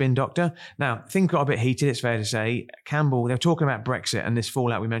Labour spin doctor. Now, things got a bit heated, it's fair to say. Campbell, they were talking about Brexit and this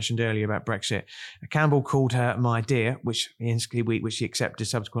fallout we mentioned earlier about Brexit. Campbell called her my dear, which she accepted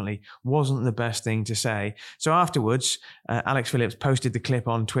subsequently, wasn't the best thing to say. So afterwards, Alex Phillips posted the clip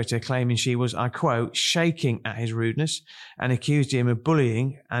on Twitter claiming she was, I quote, shaking at his rudeness and accused him of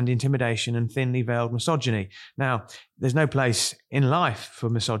bullying and intimidation and thinly veiled misogyny. Now, there's no place in life for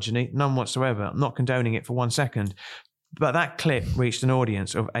misogyny, none whatsoever. I'm not condoning it for 1 second. But that clip reached an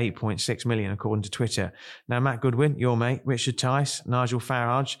audience of 8.6 million, according to Twitter. Now, Matt Goodwin, your mate, Richard Tice, Nigel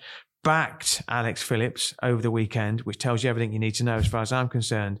Farage, backed Alex Phillips over the weekend, which tells you everything you need to know as far as I'm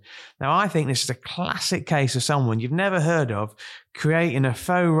concerned. Now, I think this is a classic case of someone you've never heard of creating a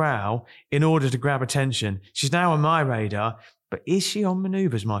faux row in order to grab attention. She's now on my radar, but is she on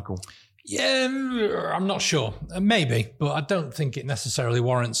manoeuvres, Michael? Yeah, I'm not sure. Maybe, but I don't think it necessarily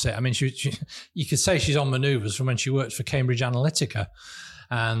warrants it. I mean, you could say she's on manoeuvres from when she worked for Cambridge Analytica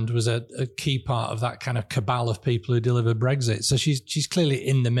and was a key part of that kind of cabal of people who delivered Brexit. So she's clearly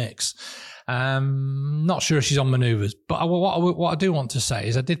in the mix. Not sure if she's on manoeuvres, but what I do want to say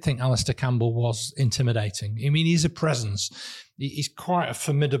is I did think Alistair Campbell was intimidating. I mean, he's a presence. He's quite a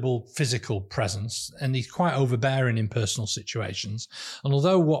formidable physical presence and he's quite overbearing in personal situations. And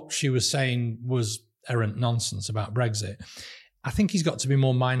although what she was saying was errant nonsense about Brexit, I think he's got to be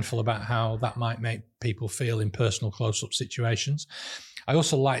more mindful about how that might make people feel in personal close-up situations. I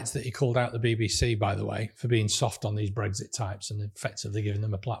also liked that he called out the BBC, by the way, for being soft on these Brexit types and effectively giving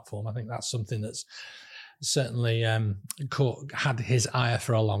them a platform. I think that's something that's certainly had his ire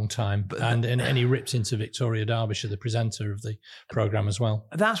for a long time. And he ripped into Victoria Derbyshire, the presenter of the programme as well.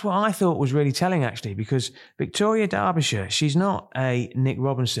 That's what I thought was really telling, actually, because Victoria Derbyshire, she's not a Nick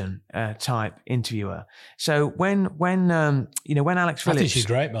Robinson type interviewer. So when Alex Phillips... I think she's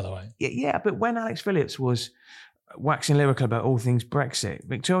great, by the way. Yeah, but when Alex Phillips was waxing lyrical about all things Brexit,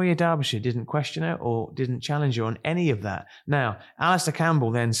 Victoria Derbyshire didn't question her or didn't challenge her on any of that. Now, Alistair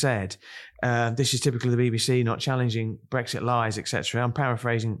Campbell then said, this is typical of the BBC, not challenging Brexit lies, etc. I'm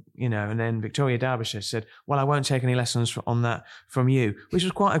paraphrasing, and then Victoria Derbyshire said, well, I won't take any lessons on that from you, which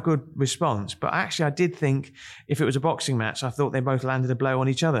was quite a good response. But actually, I did think if it was a boxing match, I thought they both landed a blow on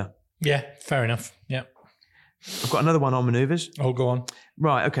each other. Yeah, fair enough. Yeah. I've got another one on manoeuvres. Oh, go on.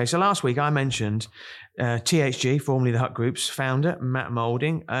 Right, okay. So last week I mentioned THG, formerly the Hut Group's founder, Matt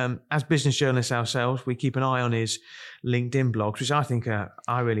Moulding. As business journalists ourselves, we keep an eye on his LinkedIn blogs, which I think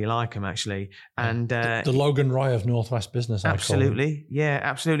I really like him, actually. And the Logan Roy of Northwest Business, absolutely. Yeah,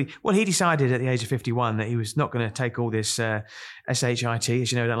 absolutely. Well, he decided at the age of 51 that he was not going to take all this SHIT,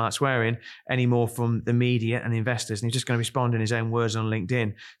 as you know, don't like swearing, anymore from the media and the investors, and he's just going to respond in his own words on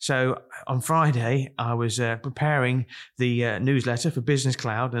LinkedIn. So on Friday, I was preparing the newsletter for Business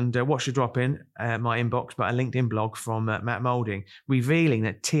Cloud, and what should drop in my inbox but a LinkedIn blog from Matt Moulding, revealing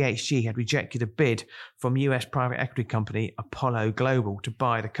that THG had rejected a bid from US private equity company Apollo Global to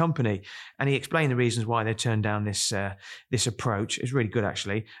buy the company. And he explained the reasons why they turned down this approach. It's really good,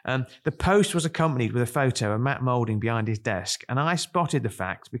 actually. The post was accompanied with a photo of Matt Moulding behind his desk. And I spotted the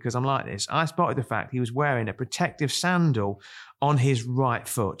fact, because I'm like this, he was wearing a protective sandal on his right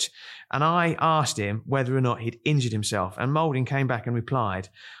foot. And I asked him whether or not he'd injured himself. And Moulding came back and replied,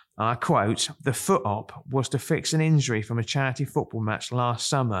 I quote, "The foot op was to fix an injury from a charity football match last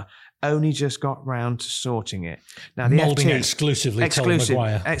summer. Only just got round to sorting it." Now, the Moulding FT, exclusively told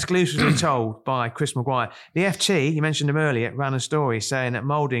Maguire. exclusively told by Chris Maguire. The FT, you mentioned him earlier, ran a story saying that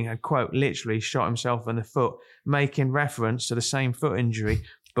Moulding had, quote, literally shot himself in the foot, making reference to the same foot injury.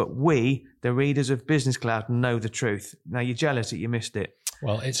 But we, the readers of Business Cloud, know the truth. Now, you're jealous that you missed it.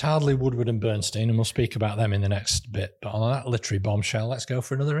 Well, it's hardly Woodward and Bernstein, and we'll speak about them in the next bit. But on that literary bombshell, let's go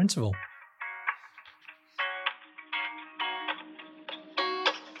for another interval.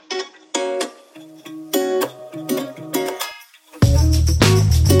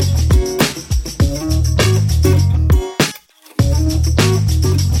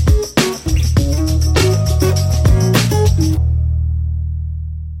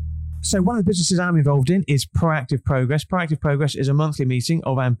 So one of the businesses I'm involved in is Proactive Progress. Proactive Progress is a monthly meeting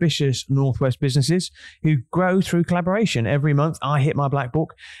of ambitious Northwest businesses who grow through collaboration. Every month, I hit my black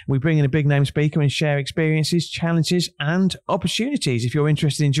book. We bring in a big name speaker and share experiences, challenges, and opportunities. If you're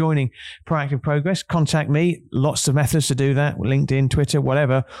interested in joining Proactive Progress, contact me. Lots of methods to do that: LinkedIn, Twitter,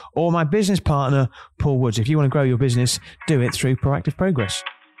 whatever, or my business partner, Paul Woods. If you want to grow your business, do it through Proactive Progress.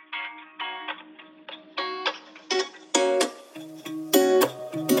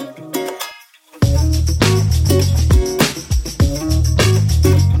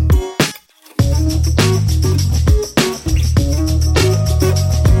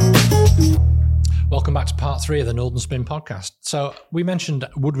 Welcome back to part 3 of the Northern Spin podcast. So we mentioned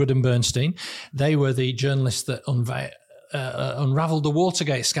Woodward and Bernstein. They were the journalists that unravelled the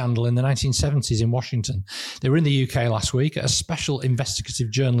Watergate scandal in the 1970s in Washington. They were in the UK last week at a special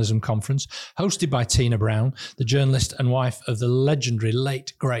investigative journalism conference hosted by Tina Brown, the journalist and wife of the legendary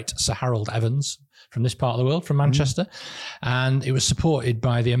late, great Sir Harold Evans from this part of the world, from Manchester. And it was supported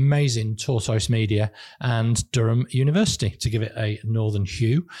by the amazing Tortoise Media and Durham University to give it a northern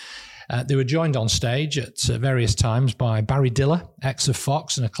hue. They were joined on stage at various times by Barry Diller, ex of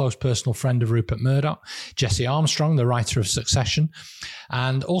Fox and a close personal friend of Rupert Murdoch, Jesse Armstrong, the writer of Succession,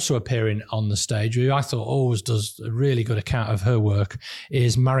 and also appearing on the stage, who I thought always does a really good account of her work,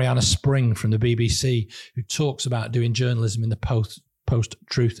 is Mariana Spring from the BBC, who talks about doing journalism in the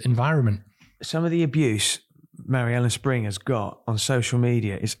post-truth environment. Some of the abuse Mariana Spring has got on social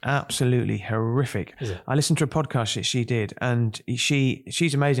media is absolutely horrific. Is it? I listened to a podcast that she did, and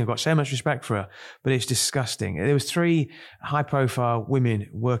she's amazing. I've got so much respect for her, but it's disgusting. There was 3 high-profile women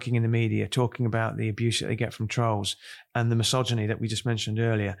working in the media talking about the abuse that they get from trolls and the misogyny that we just mentioned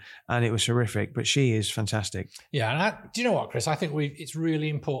earlier, and it was horrific. But she is fantastic. Yeah, and do you know what, Chris? I think it's really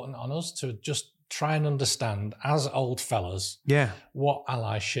important on us to just try and understand, as old fellas, what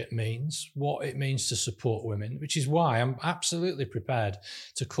allyship means, what it means to support women, which is why I'm absolutely prepared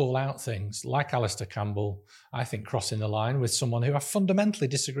to call out things like Alistair Campbell, I think, crossing the line with someone who I fundamentally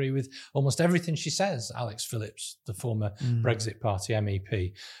disagree with almost everything she says, Alex Phillips, the former Brexit Party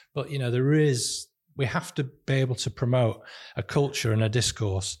MEP. But, you know, we have to be able to promote a culture and a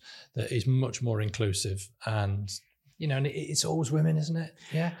discourse that is much more inclusive. And you know, and it's always women, isn't it?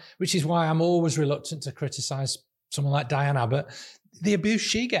 Yeah. Which is why I'm always reluctant to criticise someone like Diane Abbott, the abuse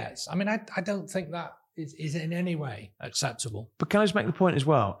she gets. I mean, I don't think that is in any way acceptable. But can I just make the point as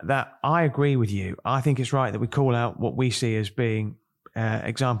well that I agree with you. I think it's right that we call out what we see as being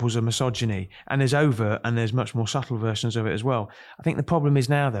examples of misogyny, and there's overt and there's much more subtle versions of it as well. I think the problem is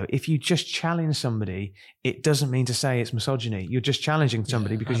now, though, if you just challenge somebody, it doesn't mean to say it's misogyny. You're just challenging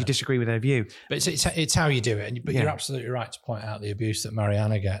somebody because you disagree with their view. But it's how you do it. But you're absolutely right to point out the abuse that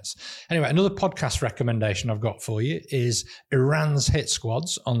Mariana gets. Anyway, another podcast recommendation I've got for you is Iran's Hit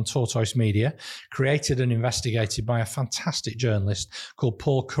Squads on Tortoise Media, created and investigated by a fantastic journalist called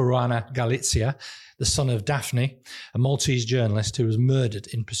Paul Caruana Galizia, the son of Daphne, a Maltese journalist who was murdered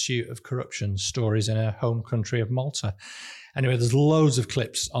in pursuit of corruption stories in her home country of Malta. Anyway, there's loads of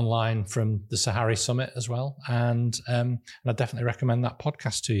clips online from the Sahari Summit as well, and I definitely recommend that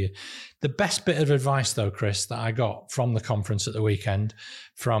podcast to you. The best bit of advice, though, Chris, that I got from the conference at the weekend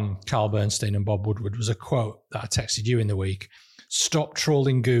from Carl Bernstein and Bob Woodward was a quote that I texted you in the week. Stop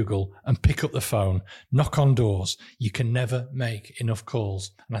trolling Google and pick up the phone. Knock on doors. You can never make enough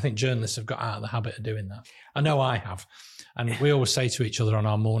calls. And I think journalists have got out of the habit of doing that. I know I have. And we always say to each other on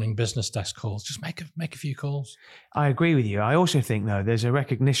our morning business desk calls, just make a few calls. I agree with you. I also think, though, there's a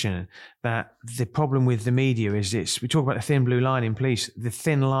recognition that the problem with the media is we talk about the thin blue line in police, the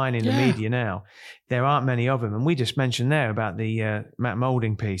thin line in the media now. There aren't many of them. And we just mentioned there about the Matt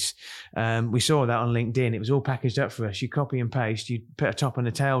Moulding piece. We saw that on LinkedIn. It was all packaged up for us. You copy and paste, you put a top and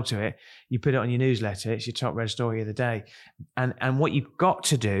a tail to it, you put it on your newsletter, it's your top read story of the day. And what you've got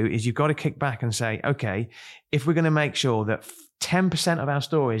to do is you've got to kick back and say, okay, if we're going to make sure that 10% of our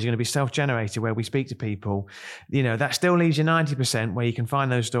stories are going to be self-generated where we speak to people. That still leaves you 90% where you can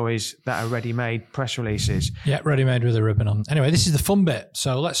find those stories that are ready-made press releases. Yeah, ready-made with a ribbon on. Anyway, this is the fun bit.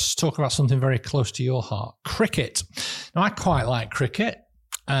 So let's talk about something very close to your heart. Cricket. Now, I quite like cricket.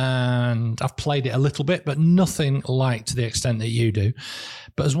 And I've played it a little bit, but nothing like to the extent that you do.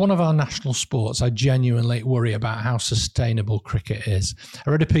 But as one of our national sports, I genuinely worry about how sustainable cricket is. I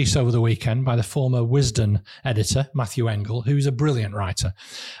read a piece over the weekend by the former Wisden editor, Matthew Engel, who's a brilliant writer.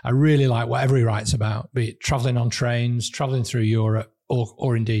 I really like whatever he writes about, be it travelling on trains, travelling through Europe,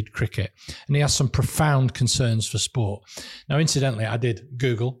 or indeed cricket. And he has some profound concerns for sport. Now, incidentally, I did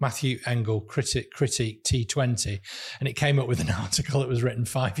Google Matthew Engel critique T20, and it came up with an article that was written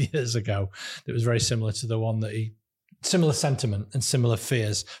 5 years ago that was very similar to the one that similar sentiment and similar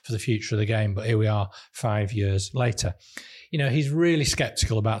fears for the future of the game. But here we are 5 years later. He's really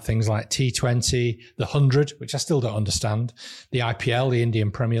sceptical about things like T20, the 100, which I still don't understand, the IPL, the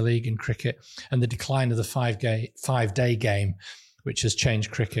Indian Premier League in cricket, and the decline of the five-day game, which has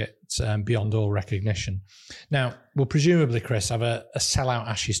changed cricket beyond all recognition. Now, we'll presumably, Chris, have a sellout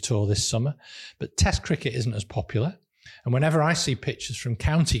Ashes tour this summer, but Test cricket isn't as popular. And whenever I see pictures from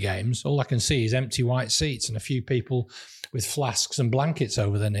county games, all I can see is empty white seats and a few people with flasks and blankets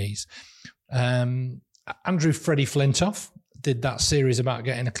over their knees. Andrew Freddie Flintoff did that series about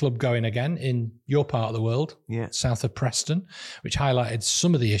getting a club going again in your part of the world, south of Preston, which highlighted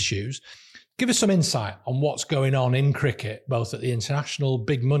some of the issues. Give us some insight on what's going on in cricket, both at the international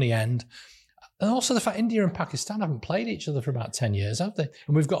big money end, and also the fact India and Pakistan haven't played each other for about 10 years, have they?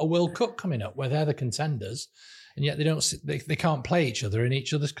 And we've got a World Cup coming up where they're the contenders, and yet they can't play each other in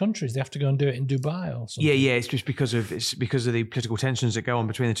each other's countries. They have to go and do it in Dubai or something. Yeah. It's just because of the political tensions that go on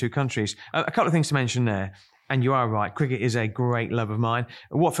between the two countries. A couple of things to mention there. And you are right, cricket is a great love of mine.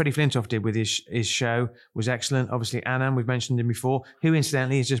 What Freddie Flintoff did with his show was excellent. Obviously, Anand, we've mentioned him before, who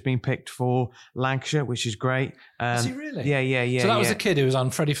incidentally has just been picked for Lancashire, which is great. Is he really? Yeah. So that was the kid who was on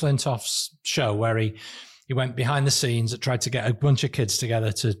Freddie Flintoff's show where he went behind the scenes that tried to get a bunch of kids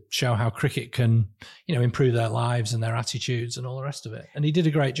together to show how cricket can, improve their lives and their attitudes and all the rest of it. And he did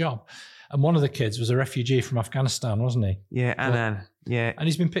a great job. And one of the kids was a refugee from Afghanistan, wasn't he? Yeah, Anand. Yeah, and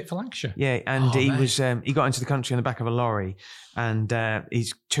he's been picked for Lancashire. Yeah, and he got into the country on the back of a lorry, and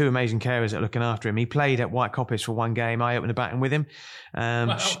he's two amazing carers that are looking after him. He played at White Coppice for one game. I opened the batting with him,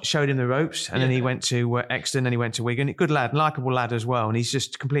 showed him the ropes, and then he went to Exton, and he went to Wigan. Good lad, likeable lad as well, and he's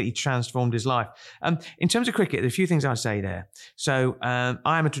just completely transformed his life. In terms of cricket, there's a few things I'd say there. So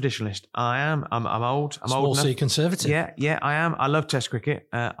I am a traditionalist. I'm old. I'm Small old enough. C conservative. Yeah, I am. I love Test cricket.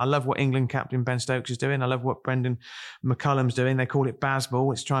 I love what England captain Ben Stokes is doing. I love what Brendan McCullum's doing. They call it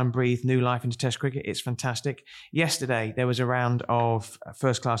Bazball. It's try and breathe new life into Test cricket. It's fantastic. Yesterday, there was a round of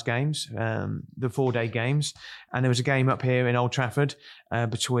first-class games, the 4-day games, and there was a game up here in Old Trafford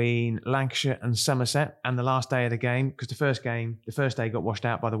between Lancashire and Somerset, and the last day of the game, because the first day got washed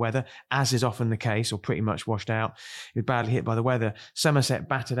out by the weather, as is often the case, or pretty much washed out. It was badly hit by the weather. Somerset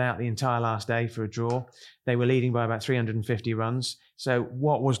battered out the entire last day for a draw. They were leading by about 350 runs. So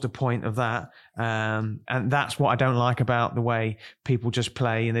what was the point of that? And that's what I don't like about the way people just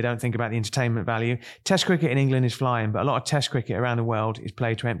play and they don't think about the entertainment value. Test cricket in England is flying, but a lot of Test cricket around the world is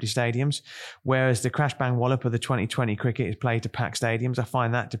played to empty stadiums, whereas the crash bang wallop of the 2020 cricket is played to packed stadiums. I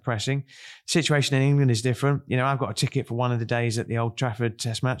find that depressing. The situation in England is different. I've got a ticket for one of the days at the Old Trafford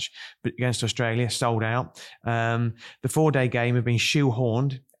Test match against Australia, sold out. The 4-day game had been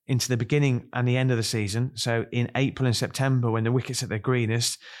shoehorned into the beginning and the end of the season. So in April and September, when the wickets at their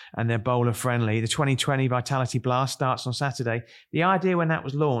greenest and they're bowler friendly, the 2020 Vitality Blast starts on Saturday. The idea when that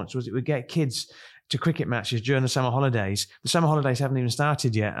was launched was it would get kids to cricket matches during the summer holidays. The summer holidays haven't even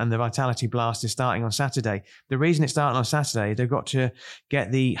started yet, and the Vitality Blast is starting on Saturday. The reason it's starting on Saturday, they've got to get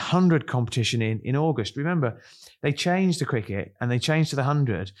the 100 competition in August. Remember, they changed the cricket and they changed to the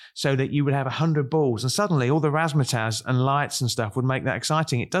 100 so that you would have 100 balls, and suddenly all the razzmatazz and lights and stuff would make that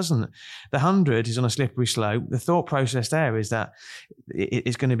exciting. It doesn't. The 100 is on a slippery slope. The thought process there is that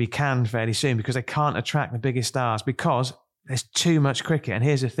it's going to be canned fairly soon because they can't attract the biggest stars because there's too much cricket. And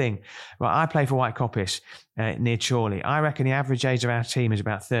here's the thing. Right, I play for White Coppice near Chorley. I reckon the average age of our team is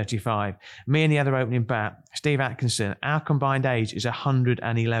about 35. Me and the other opening bat, Steve Atkinson, our combined age is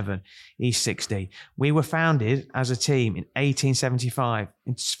 111. He's 60. We were founded as a team in 1875.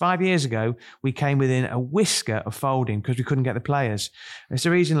 It's 5 years ago, we came within a whisker of folding because we couldn't get the players. It's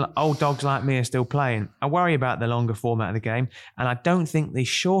the reason old dogs like me are still playing. I worry about the longer format of the game, and I don't think the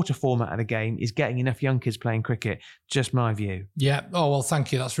shorter format of the game is getting enough young kids playing cricket. Just my view. Yeah. Oh, well,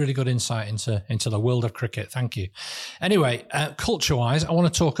 thank you. That's really good insight into the world of cricket. it. Thank you. Anyway, culture-wise, I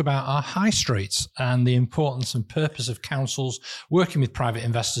want to talk about our high streets and the importance and purpose of councils working with private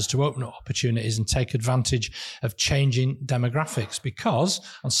investors to open up opportunities and take advantage of changing demographics. Because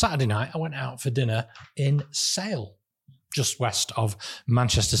on Saturday night, I went out for dinner in Sale, just west of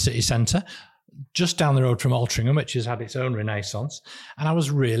Manchester city centre, just down the road from Altrincham, which has had its own renaissance. And I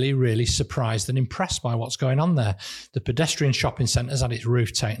was really, really surprised and impressed by what's going on there. The pedestrian shopping centre's had its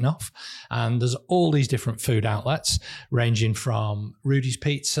roof taken off, and there's all these different food outlets, ranging from Rudy's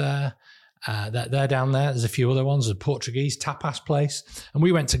Pizza, they're down there. There's a few other ones, a Portuguese tapas place. And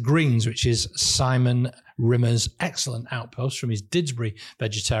we went to Greens, which is Simon Rimmer's excellent outpost from his Didsbury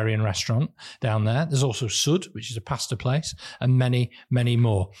vegetarian restaurant down there. There's also Sud, which is a pasta place, and many, many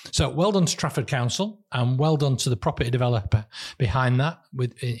more. So well done to Trafford Council, and well done to the property developer behind that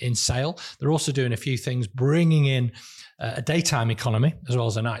in Sale. They're also doing a few things, bringing in a daytime economy as well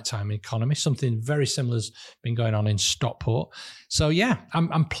as a nighttime economy. Something very similar has been going on in Stockport. So yeah,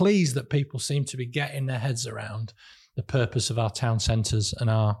 I'm pleased that people seem to be getting their heads around the purpose of our town centres and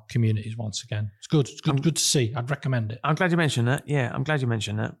our communities once again. It's good. It's good to see. I'd recommend it. I'm glad you mentioned that. Yeah, I'm glad you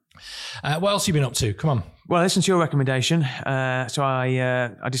mentioned that. What else have you been up to? Come on. Well, listen to your recommendation. So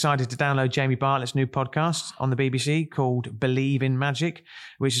I decided to download Jamie Bartlett's new podcast on the BBC called Believe in Magic,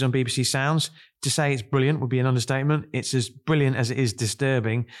 which is on BBC Sounds. To say it's brilliant would be an understatement. It's as brilliant as it is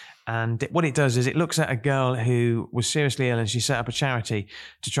disturbing. And what it does is it looks at a girl who was seriously ill, and she set up a charity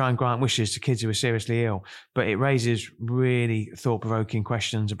to try and grant wishes to kids who are seriously ill. But it raises really thought-provoking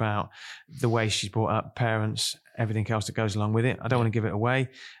questions about the way she's brought up parents, everything else that goes along with it. I don't want to give it away.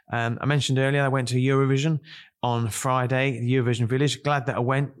 I mentioned earlier I went to Eurovision on Friday, the Eurovision Village. Glad that I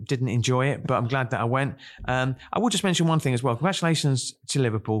went. Didn't enjoy it, but I'm glad that I went. I will just mention one thing as well. Congratulations to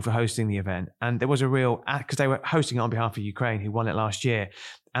Liverpool for hosting the event. And there was a real, because they were hosting it on behalf of Ukraine, who won it last year.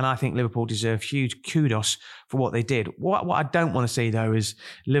 And I think Liverpool deserve huge kudos for what they did. What I don't want to see, though, is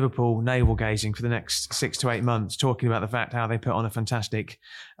Liverpool navel-gazing for the next 6 to 8 months, talking about the fact how they put on a fantastic,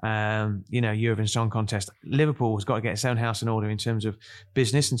 Eurovision Song Contest. Liverpool has got to get its own house in order in terms of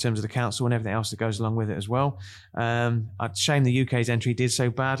business, in terms of the council and everything else that goes along with it as well. It's a shame the UK's entry did so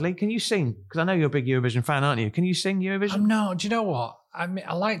badly. Can you sing? Because I know you're a big Eurovision fan, aren't you? Can you sing Eurovision? No. Do you know what? I mean,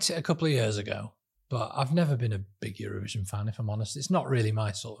 I liked it a couple of years ago, but I've never been a big Eurovision fan, if I'm honest. It's not really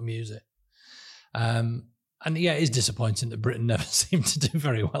my sort of music. And yeah, it is disappointing that Britain never seemed to do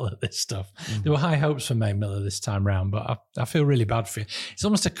very well at this stuff. There were high hopes for May Miller this time round, but I feel really bad for you. It's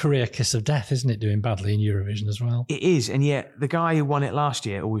almost a career kiss of death, isn't it, doing badly in Eurovision as well? It is, and yet the guy who won it last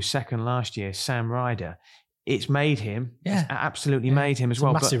year, or was second last year, Sam Ryder, it's made him. Yeah, it's absolutely made him as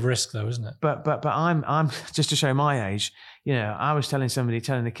well. It's a massive risk, though, isn't it? But I'm just to show my age. You know, I was telling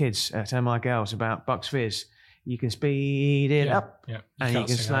the kids, telling my girls about Bucks Fizz. You can speed it up, and you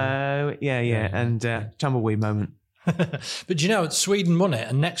can slow it. And tumbleweed moment. But you know, Sweden won it,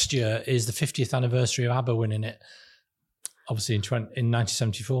 and next year is the 50th anniversary of ABBA winning it. Obviously in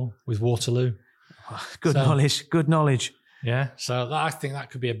 1974 with Waterloo. Good knowledge. Yeah, so I think that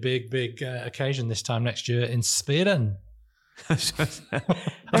could be a big occasion this time next year in Sweden.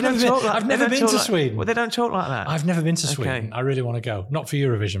 I've never been to Sweden. Well, they don't talk like that. I've never been to Sweden. I really want to go. Not for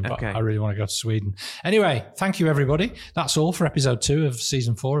Eurovision, but I really want to go to Sweden. Anyway, thank you, everybody. That's all for episode 2 of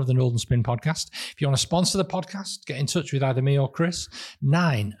season 4 of the Northern Spin podcast. If you want to sponsor the podcast, get in touch with either me or Chris.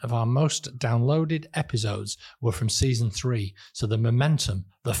 9 of our most downloaded episodes were from season 3. So the momentum,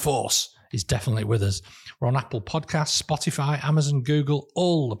 the force, is definitely with us. We're on Apple Podcasts, Spotify, Amazon, Google,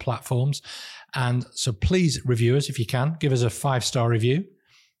 all the platforms. And so please review us if you can. Give us a 5-star review,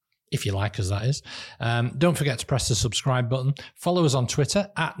 if you like us, that is. Don't forget to press the subscribe button. Follow us on Twitter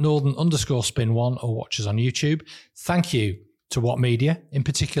at Northern_Spin1 or watch us on YouTube. Thank you to What Media, in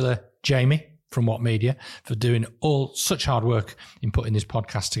particular Jamie from What Media, for doing such hard work in putting this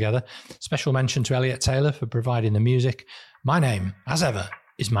podcast together. Special mention to Elliot Taylor for providing the music. My name, as ever,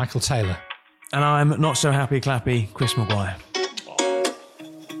 is Michael Taylor. And I'm not so happy clappy Chris Maguire.